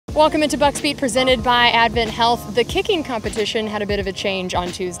Welcome into Bucs Beat presented by Advent Health. The kicking competition had a bit of a change on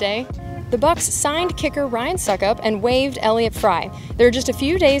Tuesday. The Bucs signed kicker Ryan Succop and waived Elliott Fry. There are just a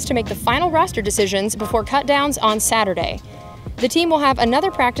few days to make the final roster decisions before cutdowns on Saturday. The team will have another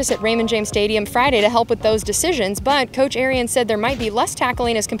practice at Raymond James Stadium Friday to help with those decisions, but Coach Arians said there might be less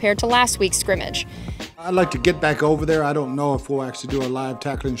tackling as compared to last week's scrimmage. I'd like to get back over there. I don't know if we'll actually do a live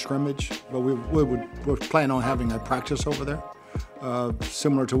tackling scrimmage, but we're planning on having a practice over there.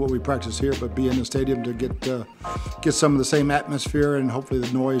 Similar to what we practice here, but be in the stadium to get some of the same atmosphere and hopefully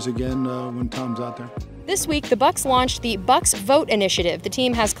the noise again when Tom's out there. This week, the Bucs launched the Bucs Vote Initiative. The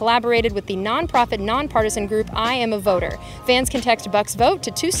team has collaborated with the nonprofit, nonpartisan group I Am a Voter. Fans can text Bucs Vote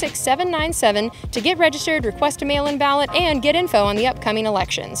to 26797 to get registered, request a mail-in ballot, and get info on the upcoming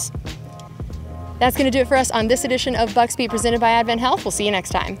elections. That's going to do it for us on this edition of Bucs Beat presented by Advent Health. We'll see you next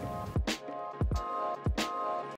time.